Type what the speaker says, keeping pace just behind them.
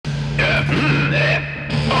From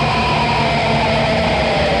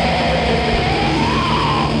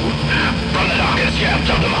the darkest depths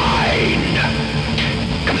of the mind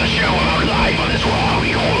comes a show about life on this world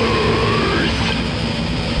we call Earth,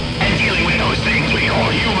 and dealing with those things we call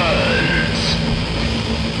humans,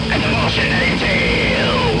 and the bullshit that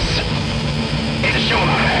entails. It's a show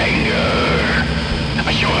about anger,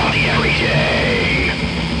 a show about the everyday.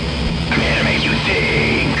 I'm here to make you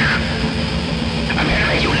think. I'm here to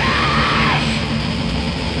make you laugh.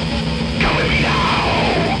 Come with me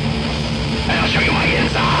now, and I'll show you my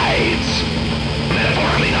insides.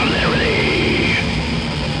 Metaphorically, not literally.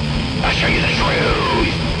 I'll show you the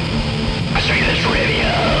truth. I'll show you the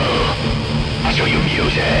trivial. I'll show you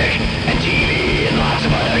music and TV and lots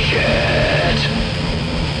of other shit.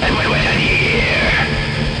 And when we're done here,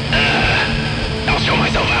 I'll show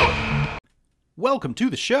myself out. Welcome to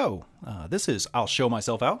the show. This is I'll Show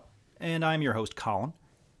Myself Out, and I'm your host, Colin.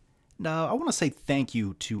 Now, I want to say thank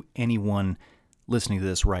you to anyone listening to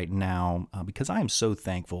this right now, because I am so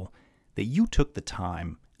thankful that you took the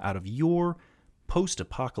time out of your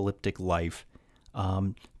post-apocalyptic life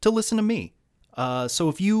to listen to me. So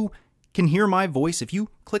if you can hear my voice, if you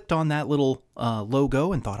clicked on that little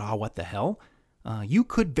logo and thought, oh, what the hell, you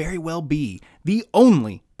could very well be the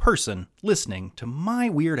only person listening to my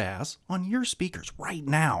weird ass on your speakers right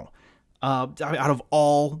now. Out of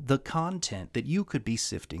all the content that you could be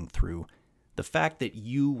sifting through, the fact that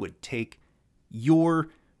you would take the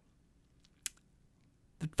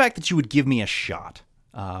fact that you would give me a shot,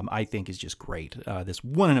 I think is just great. This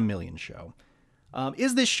 1 in a million show.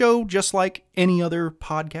 Is this show just like any other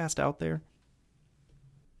podcast out there?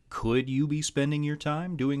 Could you be spending your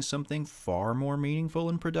time doing something far more meaningful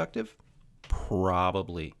and productive?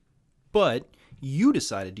 Probably. But you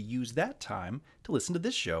decided to use that time to listen to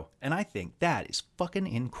this show, and I think that is fucking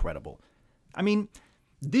incredible. I mean,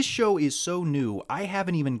 this show is so new, I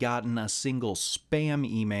haven't even gotten a single spam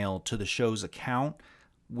email to the show's account,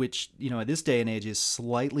 which, at this day and age is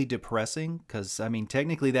slightly depressing, because,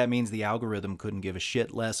 technically that means the algorithm couldn't give a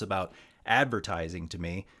shit less about advertising to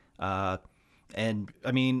me.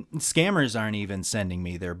 Scammers aren't even sending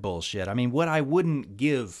me their bullshit. What I wouldn't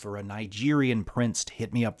give for a Nigerian prince to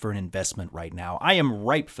hit me up for an investment right now. I am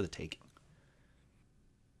ripe for the taking.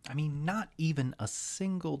 Not even a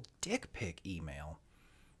single dick pic email.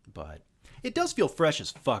 But it does feel fresh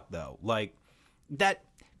as fuck, though. Like, that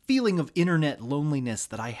feeling of internet loneliness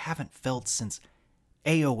that I haven't felt since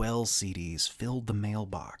AOL CDs filled the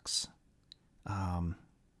mailbox.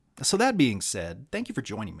 So that being said, thank you for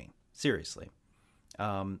joining me. Seriously.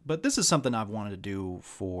 But this is something I've wanted to do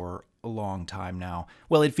for a long time now.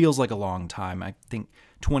 Well, it feels like a long time. I think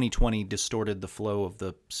 2020 distorted the flow of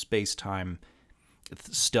the space-time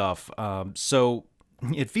stuff. So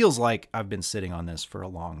it feels like I've been sitting on this for a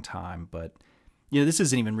long time. But, this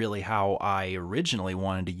isn't even really how I originally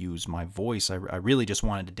wanted to use my voice. I really just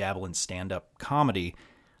wanted to dabble in stand-up comedy.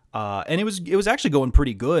 And it was actually going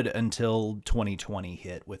pretty good until 2020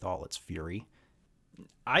 hit with all its fury.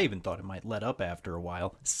 I even thought it might let up after a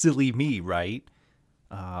while. Silly me, right?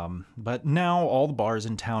 But now all the bars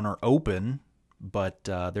in town are open, but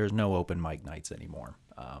there's no open mic nights anymore.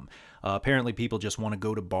 Apparently people just want to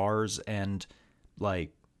go to bars and,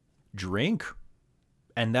 drink.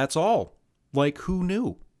 And that's all. Who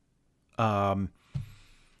knew? But,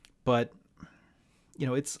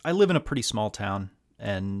 I live in a pretty small town,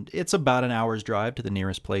 and it's about an hour's drive to the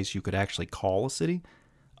nearest place you could actually call a city.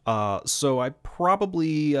 So I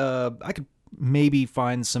probably, I could maybe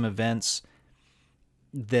find some events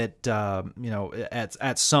that,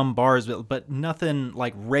 at some bars, but nothing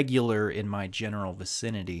regular in my general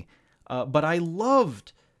vicinity. But I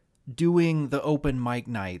loved doing the open mic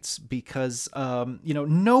nights because,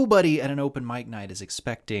 nobody at an open mic night is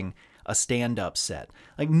expecting a stand-up set.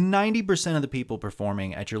 90% of the people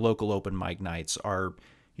performing at your local open mic nights are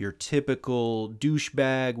your typical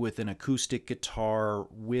douchebag with an acoustic guitar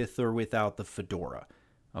with or without the fedora.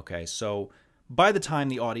 Okay, so by the time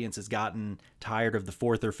the audience has gotten tired of the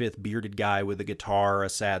fourth or fifth bearded guy with a guitar, a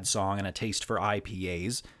sad song, and a taste for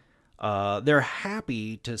IPAs, they're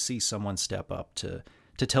happy to see someone step up to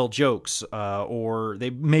tell jokes, or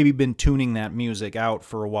they've maybe been tuning that music out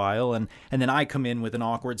for a while, and then I come in with an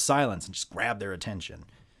awkward silence and just grab their attention.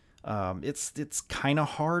 It's kind of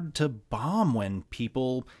hard to bomb when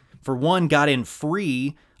people, for one, got in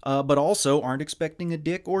free, but also aren't expecting a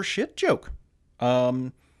dick or shit joke.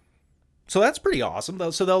 So that's pretty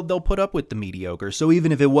awesome. So they'll put up with the mediocre. So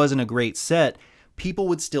even if it wasn't a great set, people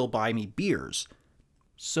would still buy me beers.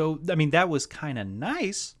 So, that was kind of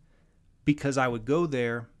nice because I would go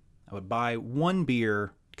there, I would buy one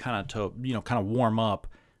beer kind of warm up,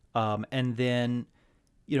 And then,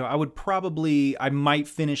 I might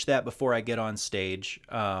finish that before I get on stage.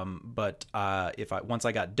 But once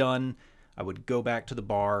I got done, I would go back to the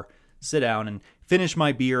bar, sit down and finish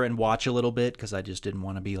my beer and watch a little bit, because I just didn't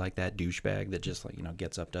want to be like that douchebag that just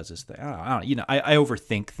gets up, does his thing. I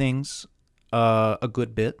overthink things a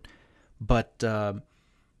good bit. But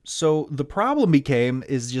so the problem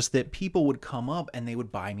is just that people would come up and they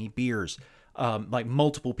would buy me beers. Like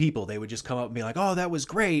multiple people, they would just come up and be like, "Oh, that was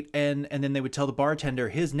great," and then they would tell the bartender,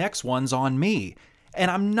 "His next one's on me."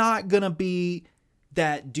 And I'm not gonna be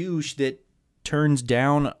that douche that turns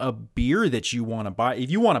down a beer that you want to buy.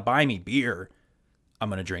 If you want to buy me beer, I'm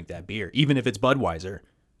gonna drink that beer, even if it's Budweiser.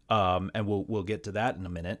 And we'll get to that in a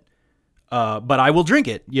minute. But I will drink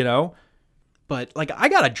it, But I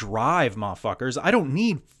gotta drive, motherfuckers. I don't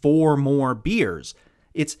need 4 more beers.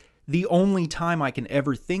 It's the only time I can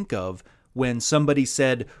ever think of when somebody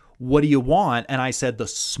said, "What do you want?" And I said, the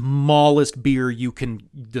smallest beer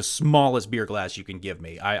glass you can give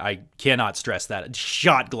me. I cannot stress that. A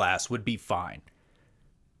shot glass would be fine.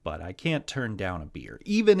 But I can't turn down a beer,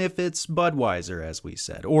 even if it's Budweiser, as we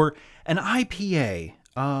said, or an IPA.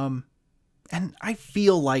 And I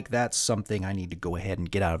feel like that's something I need to go ahead and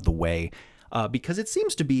get out of the way, because it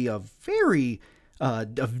seems to be a very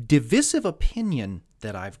divisive opinion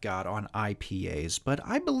that I've got on IPAs, but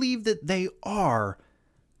I believe that they are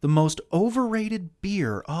the most overrated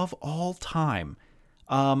beer of all time.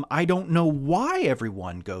 I don't know why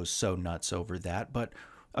everyone goes so nuts over that, but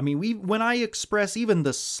I mean, when I express even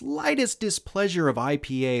the slightest displeasure of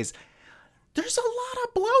IPAs, there's a lot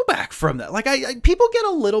of blowback from that. People get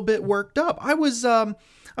a little bit worked up. I was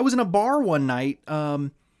in a bar one night,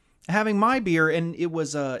 having my beer, and it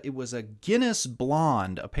was a Guinness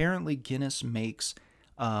Blonde. Apparently, Guinness makes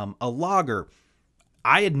a lager.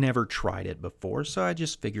 I had never tried it before, so I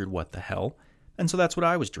just figured, what the hell? And so that's what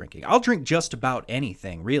I was drinking. I'll drink just about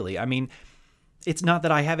anything, really. I mean, it's not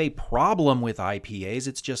that I have a problem with IPAs,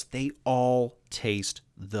 it's just they all taste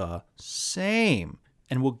the same.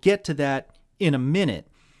 And we'll get to that in a minute.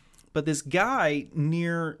 But this guy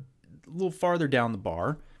a little farther down the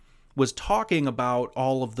bar was talking about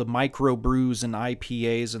all of the microbrews and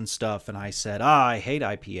IPAs and stuff, and I said, I hate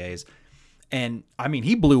IPAs. And I mean,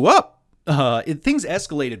 he blew up. Things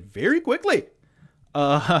escalated very quickly.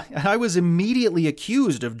 I was immediately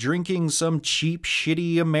accused of drinking some cheap,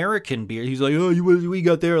 shitty American beer. He's like, "Oh, we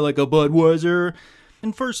got there like a Budweiser."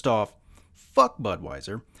 And first off, fuck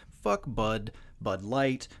Budweiser. Fuck Bud, Bud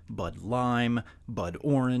Light, Bud Lime, Bud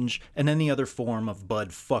Orange, and any other form of Bud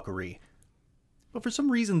fuckery. But for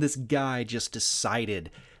some reason, this guy just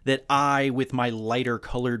decided that I, with my lighter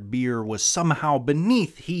colored beer, was somehow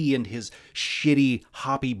beneath he and his shitty,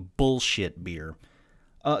 hoppy bullshit beer.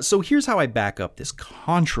 So here's how I back up this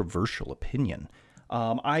controversial opinion.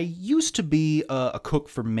 I used to be a cook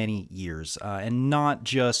for many years, and not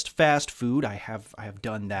just fast food. I have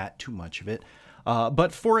done that, too much of it.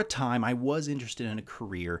 But for a time, I was interested in a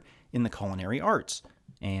career in the culinary arts.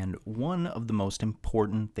 And one of the most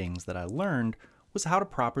important things that I learned was how to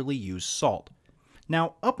properly use salt.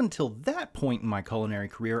 Now, up until that point in my culinary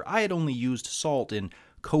career, I had only used salt in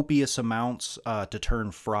copious amounts to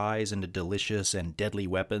turn fries into delicious and deadly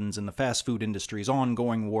weapons in the fast food industry's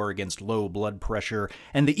ongoing war against low blood pressure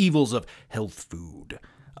and the evils of health food.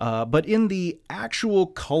 But in the actual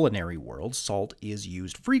culinary world, salt is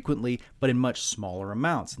used frequently, but in much smaller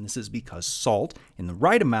amounts. And this is because salt, in the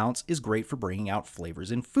right amounts, is great for bringing out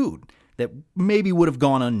flavors in food that maybe would have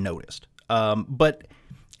gone unnoticed. But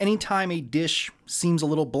anytime a dish seems a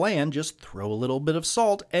little bland, just throw a little bit of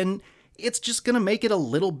salt, and it's just going to make it a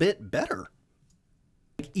little bit better.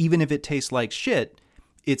 Even if it tastes like shit,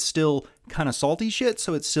 it's still kind of salty shit,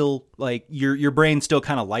 so it's still like your brain still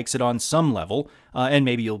kind of likes it on some level, and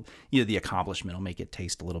maybe the accomplishment will make it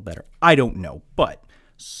taste a little better. I don't know, but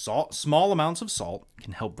small amounts of salt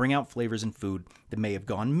can help bring out flavors in food that may have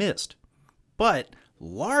gone missed. But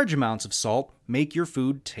large amounts of salt make your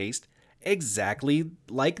food taste exactly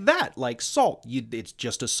like that, like salt. It's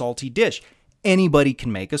just a salty dish. Anybody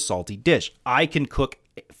can make a salty dish. I can cook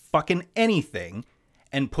fucking anything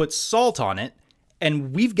and put salt on it,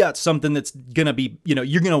 and we've got something that's gonna be,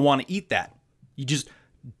 you're gonna want to eat that. You just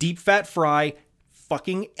deep fat fry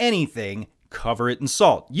fucking anything, cover it in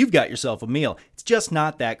salt. You've got yourself a meal. It's just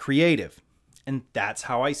not that creative. And that's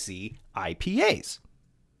how I see IPAs.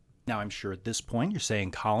 Now, I'm sure at this point you're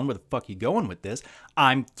saying, Colin, where the fuck are you going with this?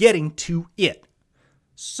 I'm getting to it.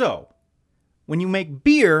 So, when you make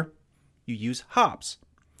beer, you use hops.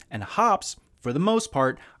 And hops, for the most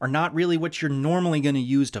part, are not really what you're normally going to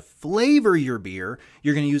use to flavor your beer.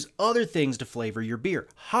 You're going to use other things to flavor your beer.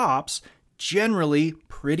 Hops generally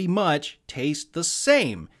pretty much taste the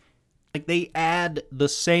same. Like they add the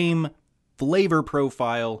same flavor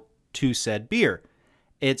profile to said beer.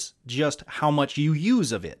 It's just how much you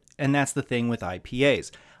use of it. And that's the thing with IPAs.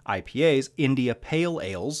 IPAs, India Pale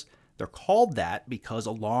Ales, they're called that because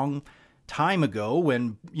a long time ago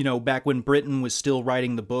when, back when Britain was still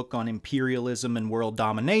writing the book on imperialism and world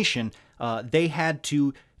domination, they had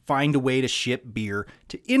to find a way to ship beer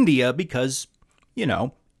to India because,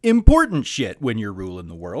 important shit when you're ruling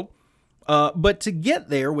the world. But to get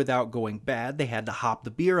there without going bad, they had to hop the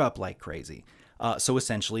beer up like crazy. So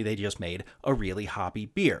essentially, they just made a really hoppy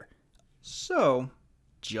beer. So,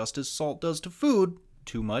 just as salt does to food,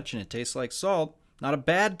 too much and it tastes like salt. Not a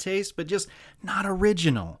bad taste, but just not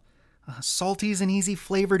original. Salty is an easy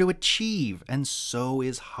flavor to achieve, and so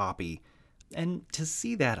is hoppy. And to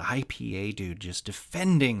see that IPA dude just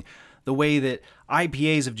defending the way that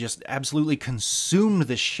IPAs have just absolutely consumed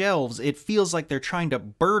the shelves, it feels like they're trying to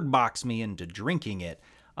bird box me into drinking it.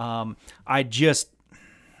 I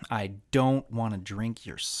don't want to drink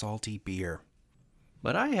your salty beer.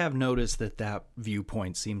 But I have noticed that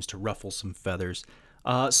viewpoint seems to ruffle some feathers.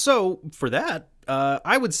 So for that,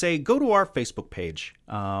 I would say go to our Facebook page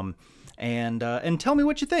and tell me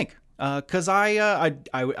what you think. Because I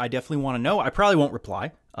definitely want to know. I probably won't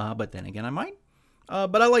reply, but then again I might.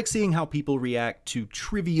 But I like seeing how people react to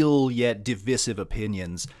trivial yet divisive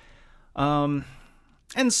opinions. And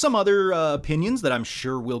some other opinions that I'm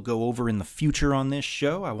sure we'll go over in the future on this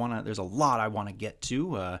show. There's a lot I want to get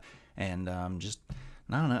to, and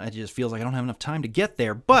I don't know, it just feels like I don't have enough time to get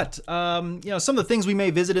there. But, some of the things we may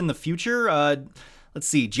visit in the future, let's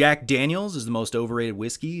see, Jack Daniels is the most overrated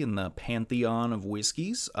whiskey in the pantheon of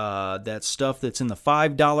whiskeys. That stuff that's in the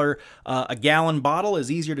 $5 a gallon bottle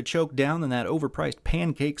is easier to choke down than that overpriced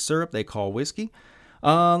pancake syrup they call whiskey.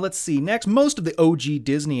 Let's see, next, most of the OG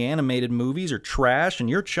Disney animated movies are trash and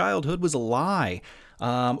your childhood was a lie.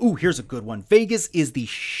 Here's a good one. Vegas is the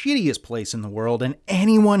shittiest place in the world, and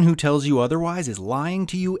anyone who tells you otherwise is lying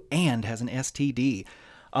to you and has an STD.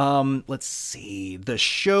 Let's see. The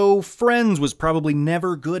show Friends was probably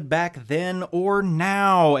never good back then or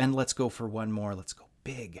now. And let's go for one more. Let's go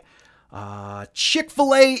big.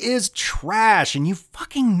 Chick-fil-A is trash, and you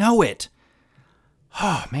fucking know it.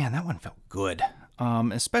 Oh, man, that one felt good.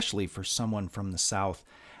 Especially for someone from the South,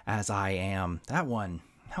 as I am. That one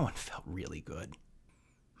felt really good.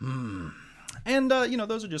 And,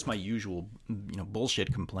 those are just my usual,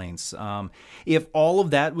 bullshit complaints. If all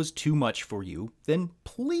of that was too much for you, then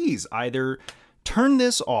please either turn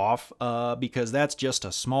this off, because that's just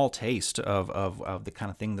a small taste of the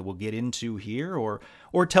kind of thing that we'll get into here,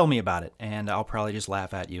 or tell me about it, and I'll probably just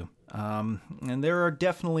laugh at you. And there are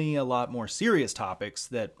definitely a lot more serious topics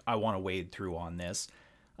that I want to wade through on this.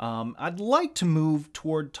 I'd like to move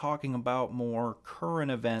toward talking about more current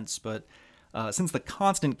events, but since the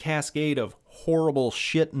constant cascade of horrible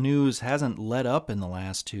shit news hasn't let up in the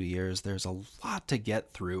last 2 years, there's a lot to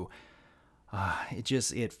get through.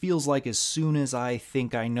 It feels like as soon as I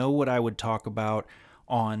think I know what I would talk about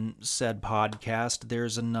on said podcast,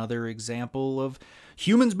 there's another example of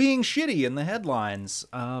humans being shitty in the headlines.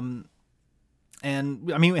 And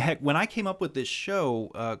I mean, heck, when I came up with this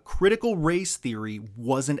show, critical race theory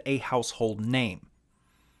wasn't a household name.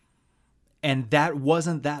 And that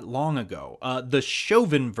wasn't that long ago. The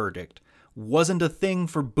Chauvin verdict wasn't a thing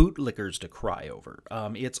for bootlickers to cry over.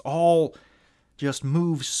 It's all just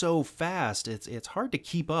moves so fast. It's hard to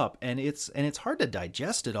keep up, and it's hard to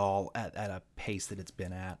digest it all at a pace that it's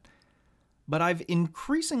been at. But I've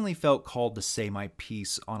increasingly felt called to say my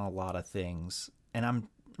piece on a lot of things, and I'm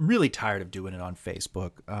really tired of doing it on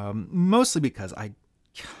Facebook. Mostly because I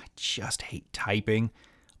just hate typing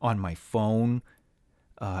on my phone.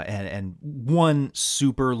 And one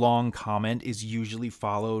super long comment is usually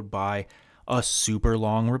followed by a super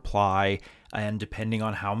long reply, and depending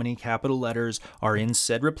on how many capital letters are in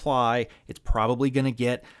said reply, it's probably going to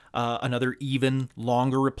get another even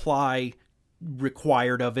longer reply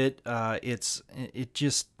required of it. I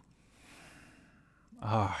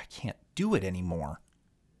can't do it anymore.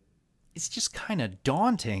 It's just kind of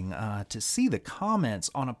daunting to see the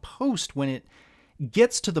comments on a post when it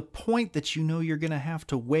gets to the point that you're going to have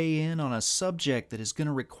to weigh in on a subject that is going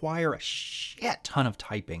to require a shit ton of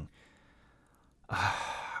typing.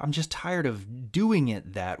 I'm just tired of doing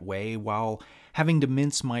it that way while having to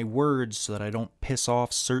mince my words so that I don't piss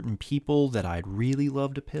off certain people that I'd really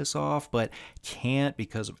love to piss off, but can't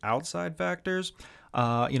because of outside factors.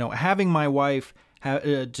 Having my wife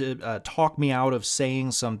talk me out of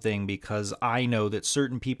saying something because I know that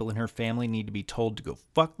certain people in her family need to be told to go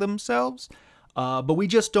fuck themselves. But we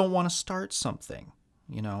just don't want to start something,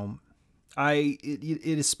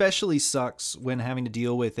 It especially sucks when having to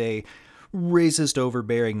deal with a racist,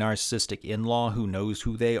 overbearing, narcissistic in-law who knows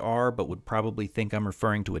who they are, but would probably think I'm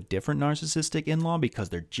referring to a different narcissistic in-law because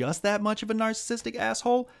they're just that much of a narcissistic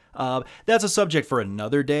asshole. That's a subject for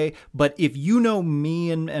another day. But if you know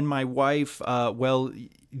me and my wife, well,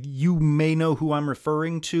 you may know who I'm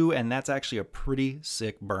referring to, and that's actually a pretty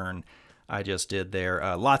sick burn I just did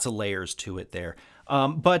there. Lots of layers to it there.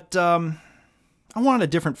 But I wanted a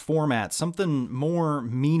different format, something more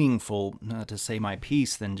meaningful to say my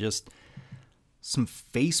piece than just some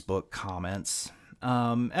Facebook comments.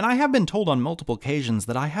 And I have been told on multiple occasions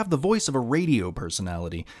that I have the voice of a radio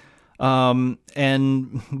personality. And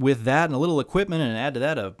with that and a little equipment and add to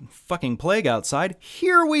that a fucking plague outside,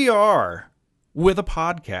 here we are with a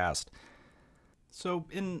podcast. So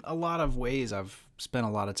in a lot of ways, I've spent a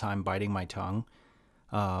lot of time biting my tongue.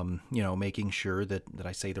 Making sure that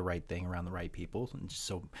I say the right thing around the right people, and just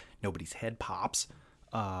so nobody's head pops.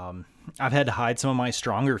 I've had to hide some of my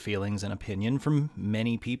stronger feelings and opinion from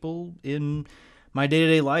many people in my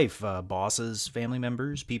day-to-day life. Bosses, family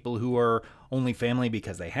members, people who are only family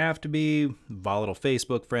because they have to be, volatile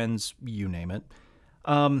Facebook friends, you name it.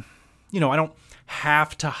 I don't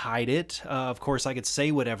have to hide it. Of course, I could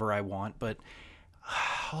say whatever I want, but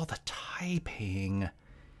all the typing...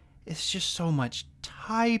 It's just so much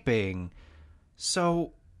typing.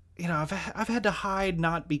 So, I've had to hide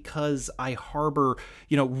not because I harbor,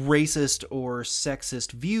 racist or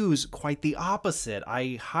sexist views. Quite the opposite.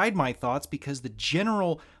 I hide my thoughts because the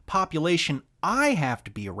general population I have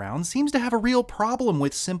to be around seems to have a real problem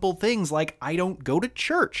with simple things like I don't go to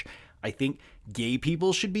church. I think gay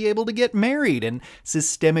people should be able to get married, and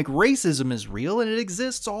systemic racism is real and it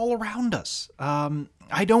exists all around us.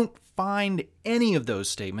 I don't find any of those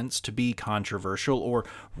statements to be controversial or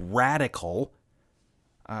radical.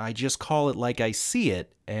 I just call it like I see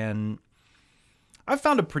it, and I've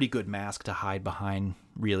found a pretty good mask to hide behind,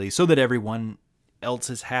 really, so that everyone else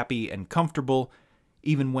is happy and comfortable,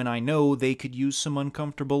 even when I know they could use some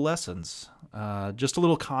uncomfortable lessons. Just a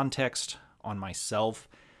little context on myself.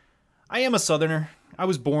 I am a Southerner. I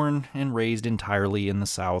was born and raised entirely in the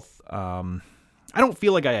South. I don't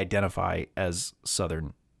feel like I identify as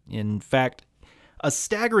Southern. In fact, a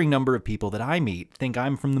staggering number of people that I meet think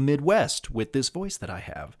I'm from the Midwest with this voice that I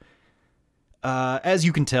have. As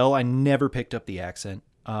you can tell, I never picked up the accent.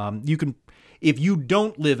 If you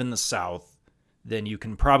don't live in the South, then you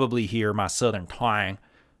can probably hear my Southern twang.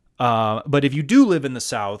 But if you do live in the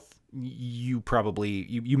South, you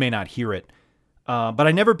may not hear it. But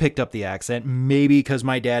I never picked up the accent, maybe because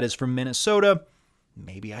my dad is from Minnesota.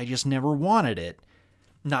 Maybe I just never wanted it.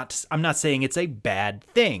 I'm not saying it's a bad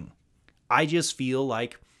thing. I just feel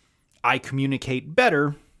like I communicate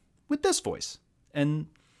better with this voice. And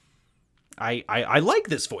I like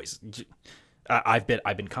this voice. I've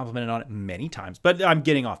been complimented on it many times, but I'm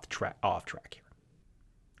getting off track here.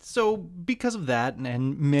 So because of that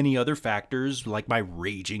and many other factors, like my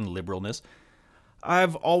raging liberalness,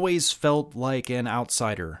 I've always felt like an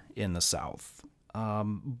outsider in the South.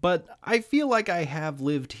 But I feel like I have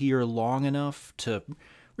lived here long enough to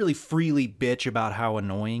really freely bitch about how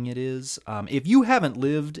annoying it is. If you haven't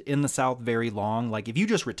lived in the South very long, like if you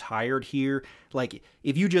just retired here, like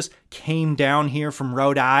if you just came down here from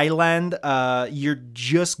Rhode Island, you're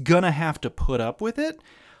just gonna have to put up with it.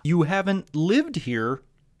 You haven't lived here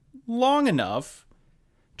long enough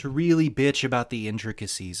to really bitch about the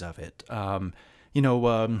intricacies of it.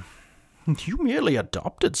 You merely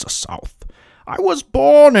adopted the South. I was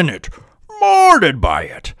born in it, molded by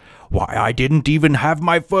it. Why, I didn't even have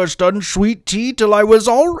my first unsweet tea till I was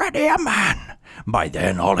already a man. By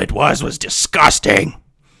then, all it was disgusting.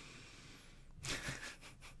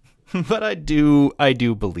 But I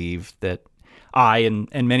do believe that I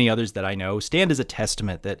and many others that I know stand as a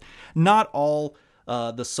testament that not all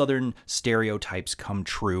the Southern stereotypes come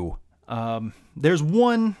true. There's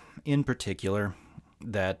one in particular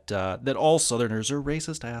that all Southerners are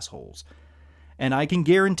racist assholes. And I can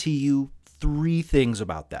guarantee you 3 things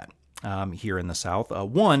about that here in the South.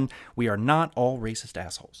 1, we are not all racist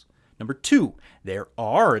assholes. Number 2, there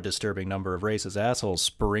are a disturbing number of racist assholes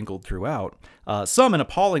sprinkled throughout, some in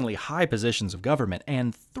appallingly high positions of government.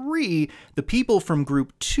 And 3, the people from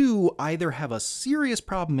Group 2 either have a serious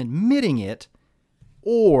problem admitting it,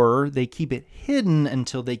 or they keep it hidden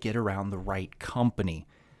until they get around the right company.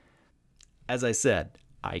 As I said,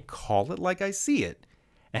 I call it like I see it,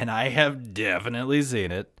 and I have definitely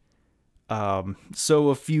seen it. So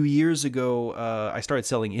a few years ago, I started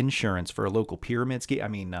selling insurance for a local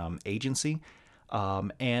agency,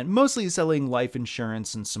 and mostly selling life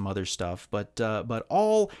insurance and some other stuff, but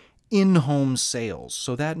all in-home sales.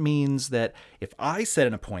 So that means that if I set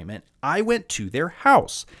an appointment, I went to their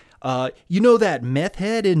house. You know that meth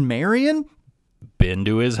head in Marion? Been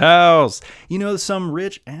to his house. You know some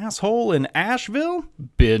rich asshole in Asheville?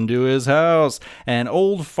 Been to his house. And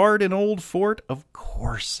old fart in Old Fort? Of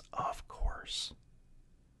course, of course.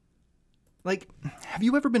 Like, have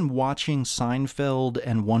you ever been watching Seinfeld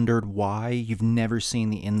and wondered why you've never seen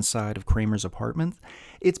the inside of Kramer's apartment?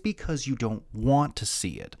 It's because you don't want to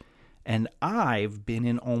see it. And I've been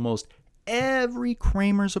in almost every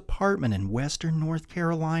Kramer's apartment in Western North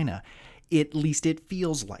Carolina. At least it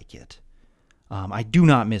feels like it. I do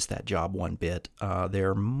not miss that job one bit.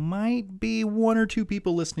 There might be one or two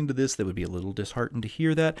people listening to this that would be a little disheartened to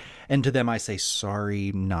hear that. And to them I say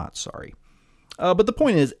sorry, not sorry. But the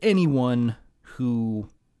point is, anyone who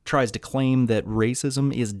tries to claim that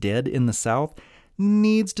racism is dead in the South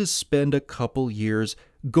needs to spend a couple years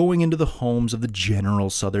going into the homes of the general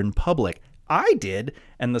Southern public. I did,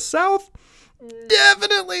 and the South,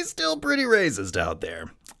 definitely still pretty racist out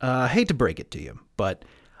there. Hate to break it to you, but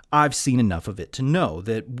I've seen enough of it to know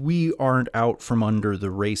that we aren't out from under the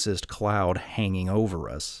racist cloud hanging over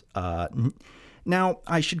us. Now,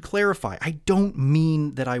 I should clarify, I don't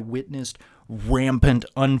mean that I witnessed rampant,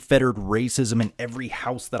 unfettered racism in every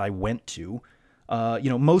house that I went to.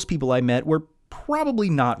 Most people I met were probably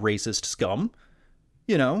not racist scum.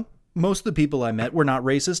 Most of the people I met were not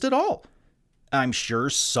racist at all. I'm sure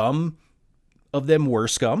some of them were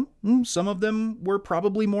scum. Some of them were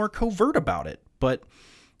probably more covert about it. But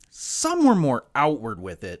some were more outward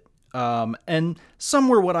with it. And some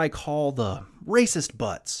were what I call the racist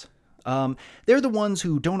butts. They're the ones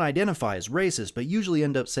who don't identify as racist, but usually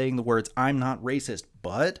end up saying the words, "I'm not racist,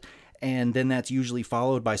 but," and then that's usually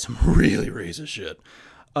followed by some really racist shit.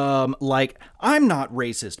 Like, "I'm not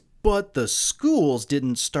racist, but the schools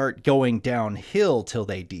didn't start going downhill till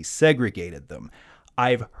they desegregated them."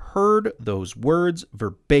 I've heard those words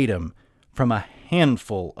verbatim from a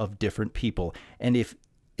handful of different people, and if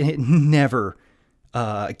it never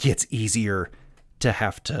gets easier to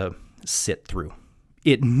have to sit through.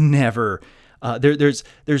 It never,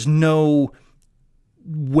 there's no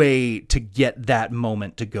way to get that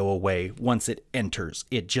moment to go away once it enters.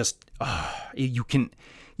 It just, you can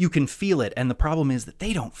feel it. And the problem is that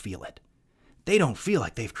they don't feel it. They don't feel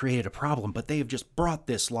like they've created a problem, but they've just brought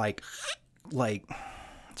this like,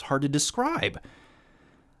 it's hard to describe.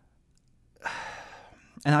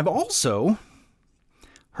 And I've also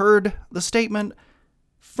heard the statement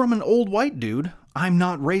from an old white dude, "I'm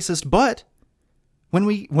not racist, but..." When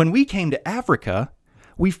we came to Africa,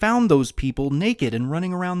 we found those people naked and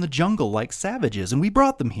running around the jungle like savages, and we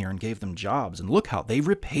brought them here and gave them jobs, and look how they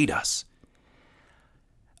repaid us.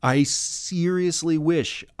 I seriously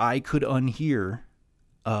wish I could unhear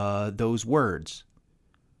those words,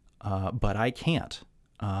 but I can't.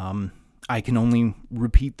 I can only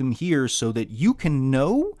repeat them here so that you can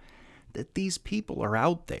know that these people are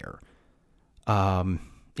out there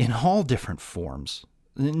in all different forms.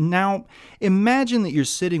 Now, imagine that you're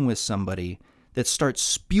sitting with somebody that starts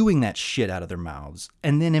spewing that shit out of their mouths,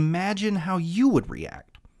 and then imagine how you would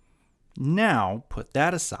react. Now, put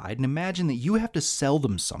that aside and imagine that you have to sell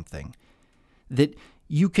them something that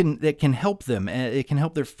can help them, it can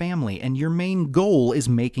help their family, and your main goal is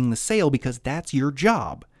making the sale because that's your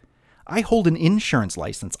job. I hold an insurance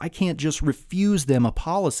license. I can't just refuse them a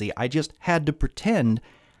policy. I just had to pretend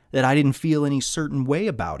that I didn't feel any certain way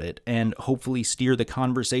about it and hopefully steer the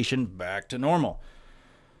conversation back to normal.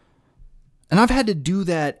 And I've had to do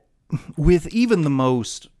that with even the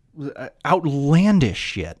most outlandish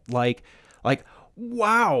shit. Like,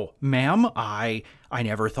 "Wow, ma'am, I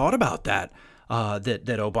never thought about that. That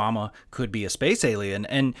Obama could be a space alien.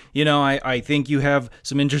 And, I think you have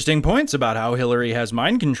some interesting points about how Hillary has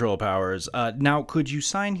mind control powers. Now, could you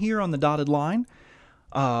sign here on the dotted line?"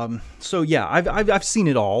 So yeah, I've seen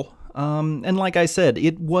it all. And like I said,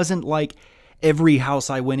 it wasn't like every house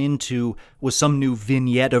I went into was some new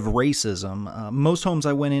vignette of racism. Most homes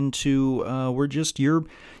I went into were just your,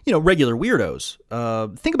 regular weirdos.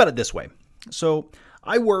 Think about it this way. So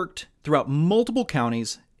I worked throughout multiple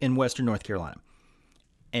counties in Western North Carolina,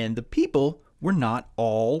 and the people were not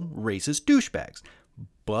all racist douchebags.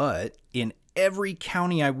 But in every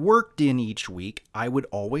county I worked in each week, I would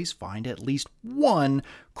always find at least one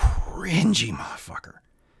cringy motherfucker.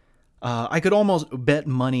 I could almost bet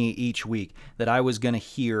money each week that I was going to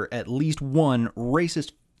hear at least one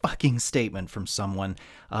racist fucking statement from someone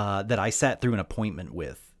that I sat through an appointment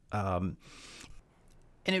with.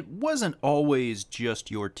 And it wasn't always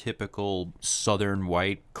just your typical southern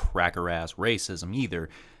white cracker-ass racism either.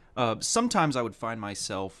 Sometimes I would find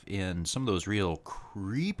myself in some of those real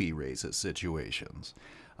creepy racist situations.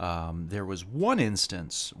 There was one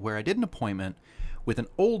instance where I did an appointment with an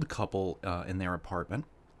old couple in their apartment.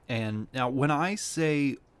 And now, when I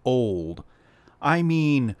say old, I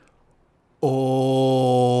mean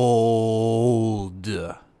old.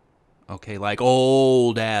 Okay, like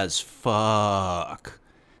old as fuck.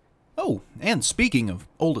 Oh, and speaking of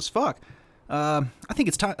old as fuck, I think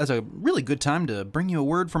it's a really good time to bring you a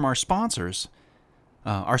word from our sponsors.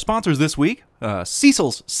 Our sponsors this week,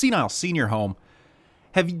 Cecil's Senile Senior Home.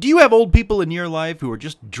 Do you have old people in your life who are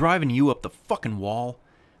just driving you up the fucking wall?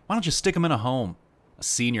 Why don't you stick them in a home? A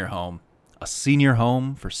senior home. A senior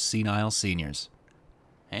home for senile seniors.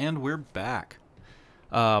 And we're back.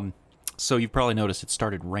 So you've probably noticed it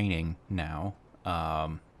started raining now.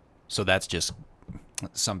 So that's just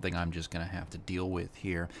something I'm just going to have to deal with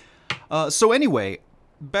here. So anyway,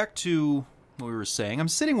 back to what we were saying. I'm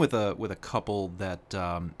sitting with a couple that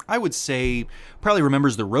I would say probably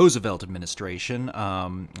remembers the Roosevelt administration,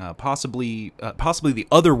 possibly the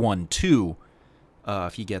other one too,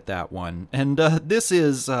 if you get that one. And this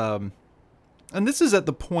is at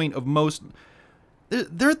the point of most.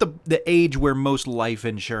 They're at the age where most life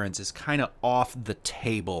insurance is kind of off the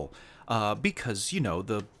table, because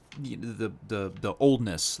the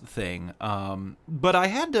oldness thing. But I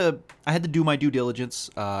had to do my due diligence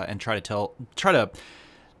and try to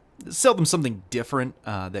sell them something different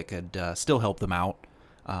that could still help them out.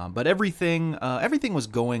 But everything was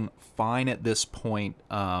going fine at this point.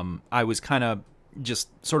 I was kind of just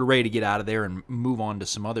sort of ready to get out of there and move on to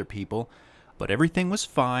some other people. But everything was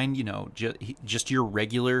fine, just your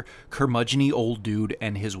regular curmudgeon-y old dude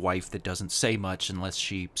and his wife that doesn't say much unless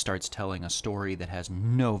she starts telling a story that has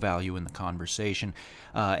no value in the conversation,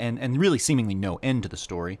 and really seemingly no end to the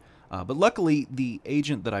story. But luckily, the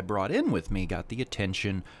agent that I brought in with me got the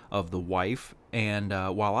attention of the wife, and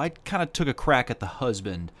while I kind of took a crack at the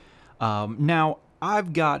husband, now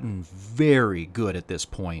I've gotten very good at this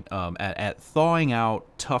point at thawing out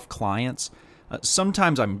tough clients.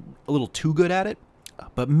 Sometimes I'm a little too good at it,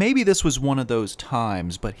 but maybe this was one of those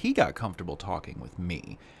times, but he got comfortable talking with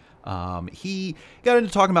me. He got into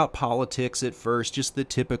talking about politics at first, just the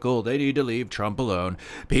typical, they need to leave Trump alone,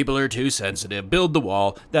 people are too sensitive, build the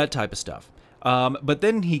wall, that type of stuff. But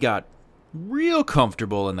then he got real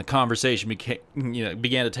comfortable and the conversation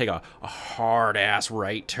began to take a hard-ass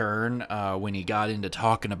right turn when he got into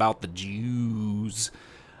talking about the Jews.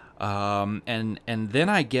 And then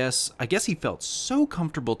I guess he felt so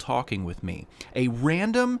comfortable talking with me, a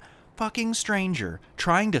random fucking stranger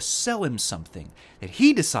trying to sell him something, that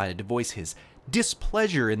he decided to voice his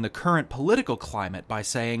displeasure in the current political climate by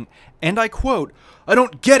saying, and I quote, "I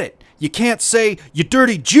don't get it. You can't say you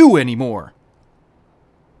dirty Jew anymore."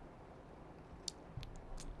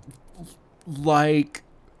 Like,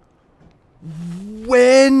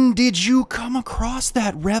 when did you come across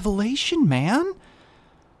that revelation, man?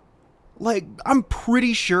 Like, I'm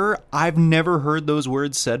pretty sure I've never heard those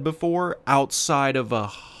words said before outside of a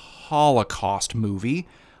Holocaust movie.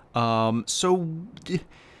 So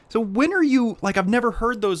when are you, like, I've never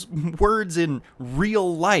heard those words in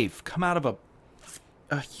real life come out of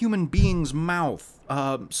a human being's mouth.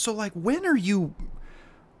 So, like, when are you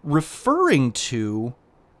referring to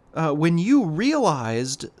when you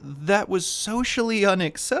realized that was socially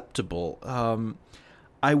unacceptable?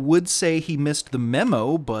 I would say he missed the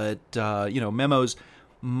memo, but, memos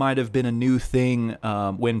might have been a new thing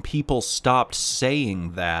when people stopped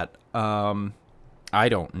saying that. I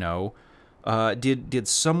don't know. Did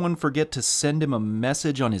someone forget to send him a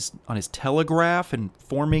message on his telegraph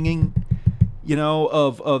informing,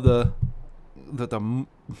 of the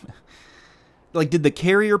like, did the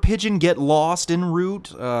carrier pigeon get lost en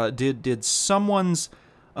route? Did someone's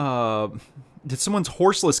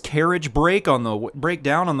horseless carriage break down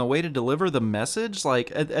on the way to deliver the message? Like,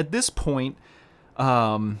 at this point,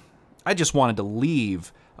 I just wanted to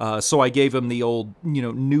leave. So I gave him the old,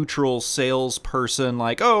 neutral salesperson,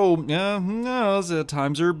 like, oh, yeah, no, the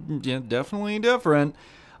times are definitely different.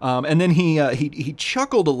 And then he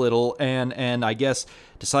chuckled a little and I guess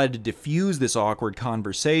decided to diffuse this awkward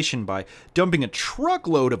conversation by dumping a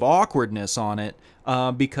truckload of awkwardness on it.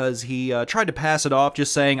 Because he tried to pass it off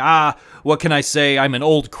just saying, what can I say? I'm an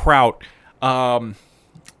old kraut.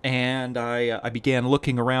 And I began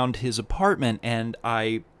looking around his apartment, and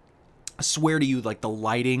I swear to you, like, the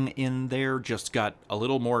lighting in there just got a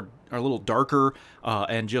little darker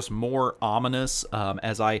and just more ominous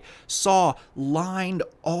as I saw lined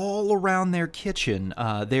all around their kitchen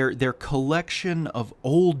their collection of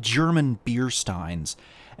old German beer steins,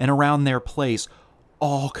 and around their place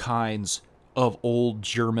all kinds of old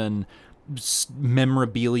German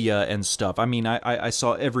memorabilia and stuff. I mean, I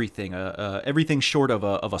saw everything, everything short of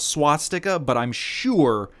a swastika, but I'm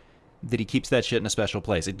sure that he keeps that shit in a special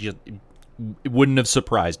place. It wouldn't have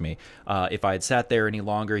surprised me if I had sat there any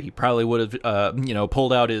longer. He probably would have,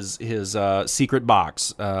 pulled out his secret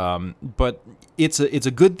box. But it's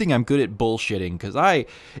a good thing I'm good at bullshitting, because I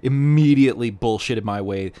immediately bullshitted my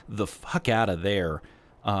way the fuck out of there.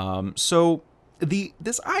 So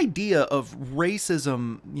this idea of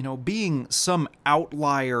racism, being some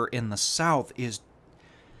outlier in the South is,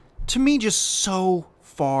 to me, just so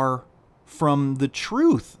far from the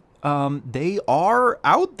truth. They are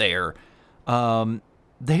out there.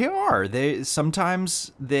 They are. They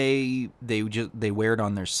sometimes they wear it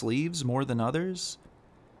on their sleeves more than others.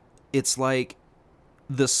 It's like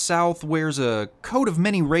the South wears a coat of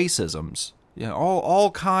many racisms. All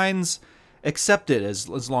kinds accepted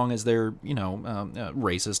as long as they're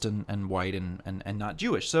racist and white and not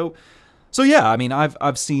Jewish. So yeah, I mean,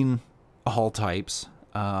 I've seen all types.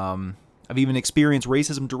 I've even experienced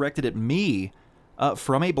racism directed at me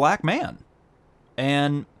from a black man,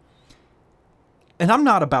 and I'm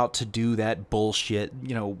not about to do that bullshit,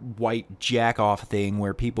 white jack-off thing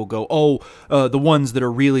where people go, the ones that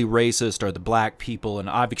are really racist are the black people, and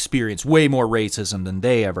I've experienced way more racism than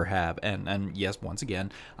they ever have. And yes, once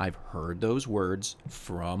again, I've heard those words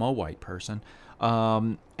from a white person.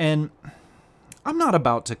 And I'm not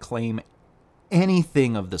about to claim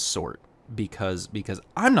anything of the sort because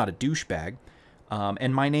I'm not a douchebag,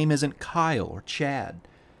 and my name isn't Kyle or Chad.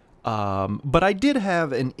 But I did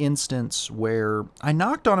have an instance where I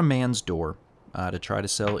knocked on a man's door to try to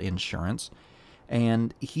sell insurance,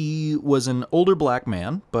 and he was an older black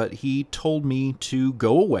man, but he told me to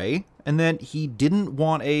go away and that he didn't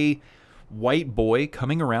want a white boy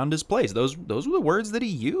coming around his place. Those were the words that he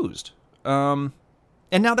used. And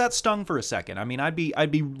now that stung for a second. I mean, I'd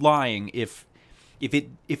be lying if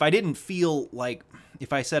I didn't feel like,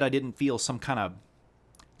 if I said I didn't feel some kind of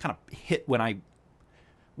hit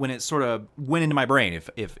when it sort of went into my brain,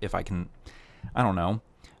 if I can, I don't know.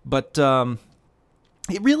 But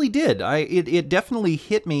it really did. It definitely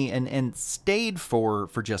hit me and stayed for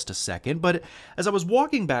just a second. But as I was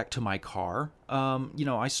walking back to my car,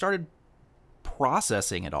 I started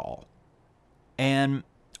processing it all. And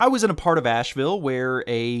I was in a part of Asheville where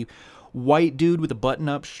a white dude with a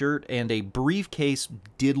button-up shirt and a briefcase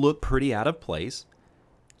did look pretty out of place.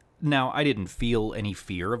 Now, I didn't feel any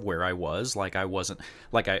fear of where I was, I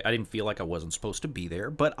didn't feel like I wasn't supposed to be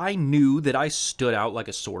there, but I knew that I stood out like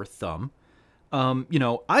a sore thumb.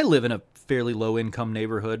 I live in a fairly low-income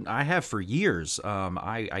neighborhood. I have for years.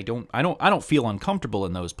 I don't feel uncomfortable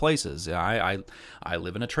in those places. I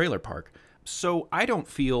live in a trailer park, so I don't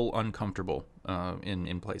feel uncomfortable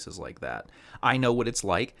in places like that. I know what it's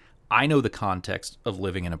like. I know the context of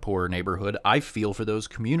living in a poorer neighborhood. I feel for those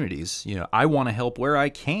communities. I want to help where I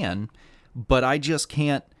can, but I just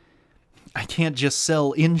can't. I can't just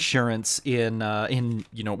sell insurance in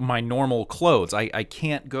my normal clothes. I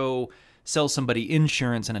can't go sell somebody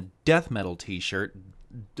insurance in a death metal t-shirt.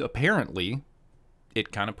 Apparently,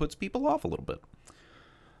 it kind of puts people off a little bit.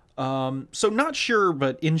 So not sure,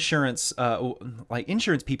 but insurance,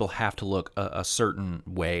 insurance people have to look a certain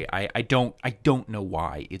way. I don't know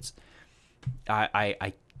why.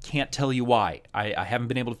 I can't tell you why. I haven't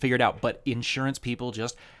been able to figure it out, but insurance people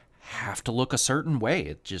just have to look a certain way.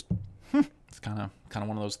 It just, it's kind of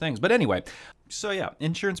one of those things. But anyway, so yeah,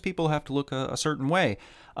 insurance people have to look a certain way.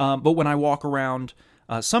 But when I walk around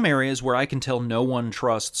some areas where I can tell no one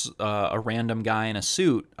trusts a random guy in a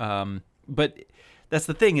suit, but that's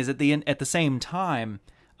the thing, is at the same time,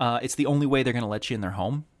 it's the only way they're going to let you in their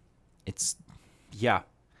home. Yeah.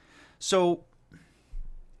 So,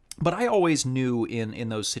 but I always knew in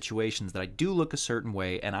those situations that I do look a certain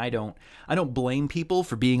way, and I don't blame people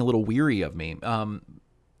for being a little weary of me.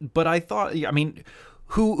 But I thought, I mean,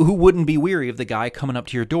 who wouldn't be weary of the guy coming up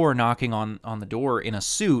to your door, knocking on the door in a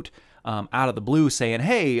suit, out of the blue, saying,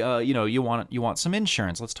 "Hey, you want some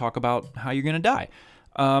insurance? Let's talk about how you're going to die."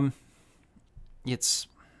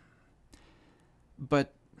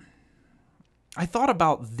 But I thought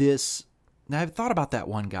about this. I've thought about that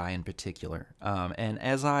one guy in particular, and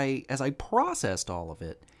as I processed all of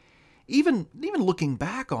it, even looking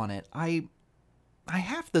back on it, I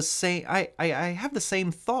have the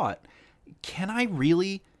same thought. Can I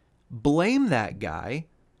really blame that guy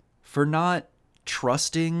for not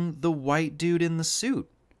trusting the white dude in the suit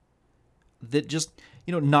that just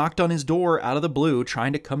knocked on his door out of the blue,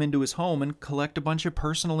 trying to come into his home and collect a bunch of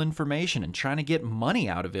personal information and trying to get money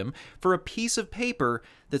out of him for a piece of paper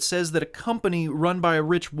that says that a company run by a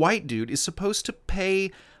rich white dude is supposed to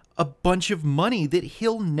pay a bunch of money that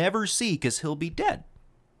he'll never see because he'll be dead.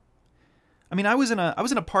 I mean, I was in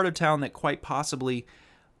a part of town that quite possibly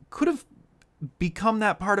could have become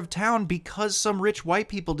that part of town because some rich white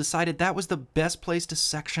people decided that was the best place to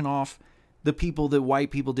section off the people that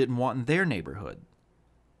white people didn't want in their neighborhood.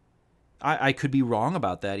 I could be wrong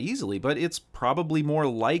about that easily, but it's probably more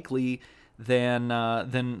likely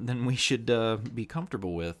than we should be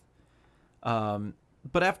comfortable with.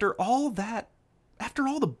 But after all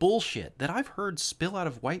the bullshit that I've heard spill out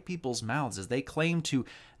of white people's mouths as they claim to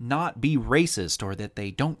not be racist or that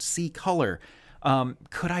they don't see color,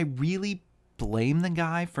 could I really blame the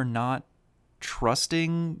guy for not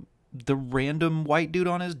trusting the random white dude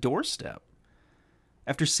on his doorstep?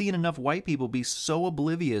 After seeing enough white people be so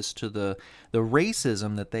oblivious to the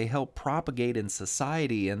racism that they help propagate in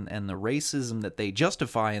society and the racism that they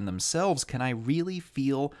justify in themselves, can I really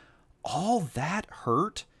feel all that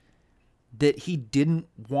hurt that he didn't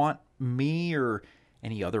want me or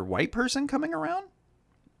any other white person coming around?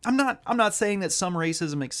 I'm not saying that some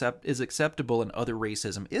racism is acceptable and other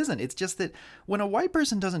racism isn't. It's just that when a white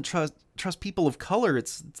person doesn't trust people of color,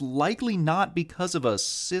 it's likely not because of a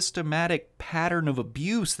systematic pattern of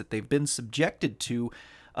abuse that they've been subjected to.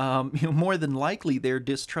 More than likely, their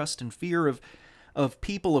distrust and fear of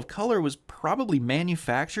people of color was probably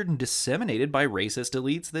manufactured and disseminated by racist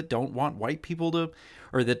elites that don't want white people to,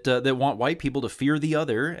 or that want white people to fear the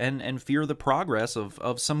other and fear the progress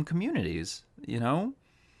of some communities, you know?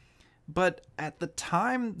 But at the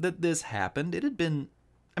time that this happened, it had been,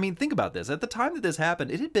 I mean, think about this. At the time that this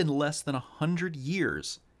happened, it had been less than 100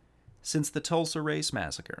 years since the Tulsa Race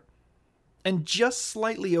Massacre. And just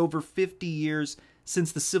slightly over 50 years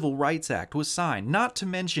since the Civil Rights Act was signed, not to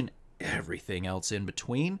mention everything else in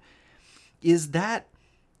between. Is that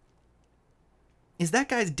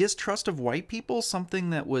guy's distrust of white people something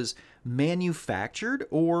that was manufactured,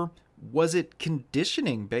 or was it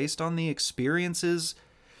conditioning based on the experiences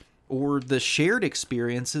or the shared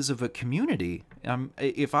experiences of a community?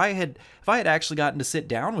 If I had actually gotten to sit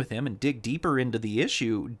down with him and dig deeper into the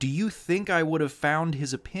issue, do you think I would have found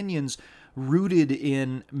his opinions rooted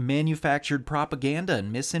in manufactured propaganda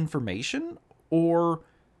and misinformation? Or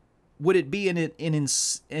would it be in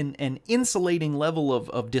an insulating level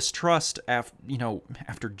of distrust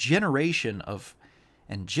after generation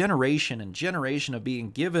and generation of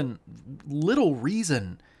being given little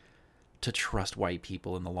reason to trust white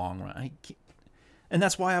people in the long run? And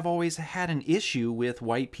that's why I've always had an issue with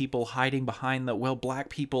white people hiding behind black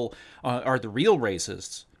people are the real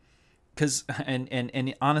racists. Because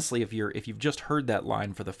and honestly, if you've just heard that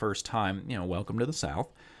line for the first time, welcome to the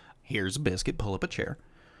South. Here's a biscuit, pull up a chair.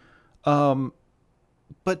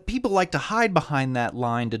 But people like to hide behind that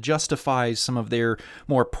line to justify some of their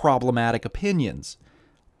more problematic opinions.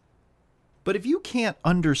 But if you can't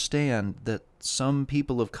understand that some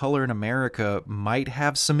people of color in America might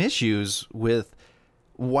have some issues with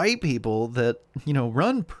white people that,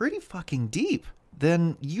 run pretty fucking deep,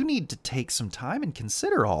 then you need to take some time and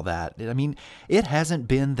consider all that. I mean, it hasn't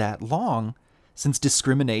been that long since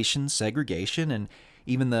discrimination, segregation, and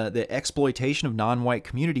even the exploitation of non-white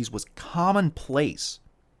communities was commonplace.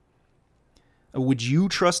 Would you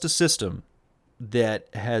trust a system that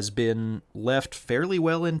has been left fairly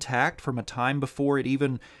well intact from a time before it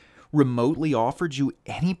even remotely offered you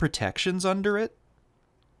any protections under it?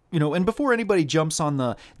 And before anybody jumps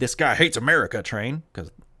on this guy hates America train,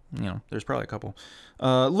 because, there's probably a couple,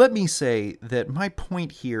 let me say that my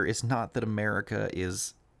point here is not that America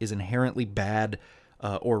is inherently bad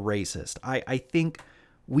or racist. I think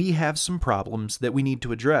we have some problems that we need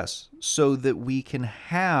to address so that we can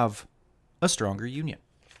have a stronger union.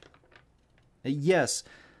 Yes,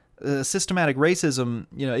 systematic racism,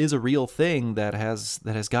 is a real thing that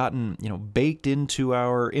has gotten, baked into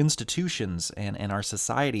our institutions and our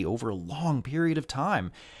society over a long period of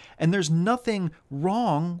time. And there's nothing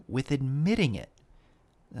wrong with admitting it.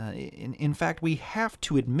 In fact, we have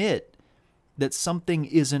to admit that something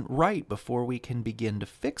isn't right before we can begin to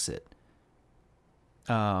fix it.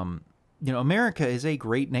 America is a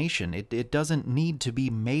great nation. It doesn't need to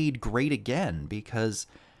be made great again because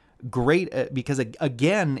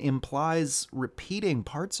again implies repeating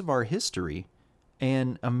parts of our history,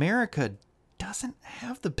 and America doesn't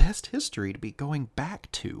have the best history to be going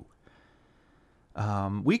back to.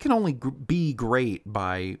 We can only be great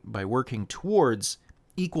by working towards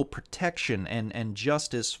equal protection and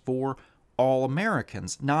justice for all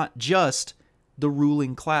Americans, not just the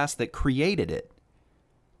ruling class that created it.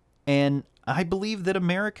 And I believe that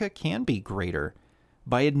America can be greater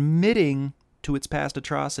by admitting to its past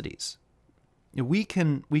atrocities. We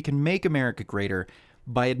can make America greater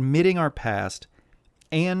by admitting our past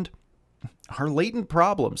and our latent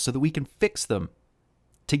problems so that we can fix them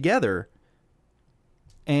together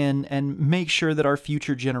and make sure that our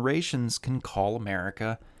future generations can call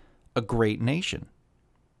America a great nation.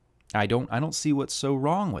 I don't see what's so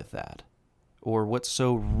wrong with that, or what's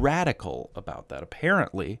so radical about that.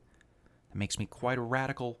 Apparently, it makes me quite a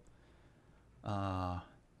radical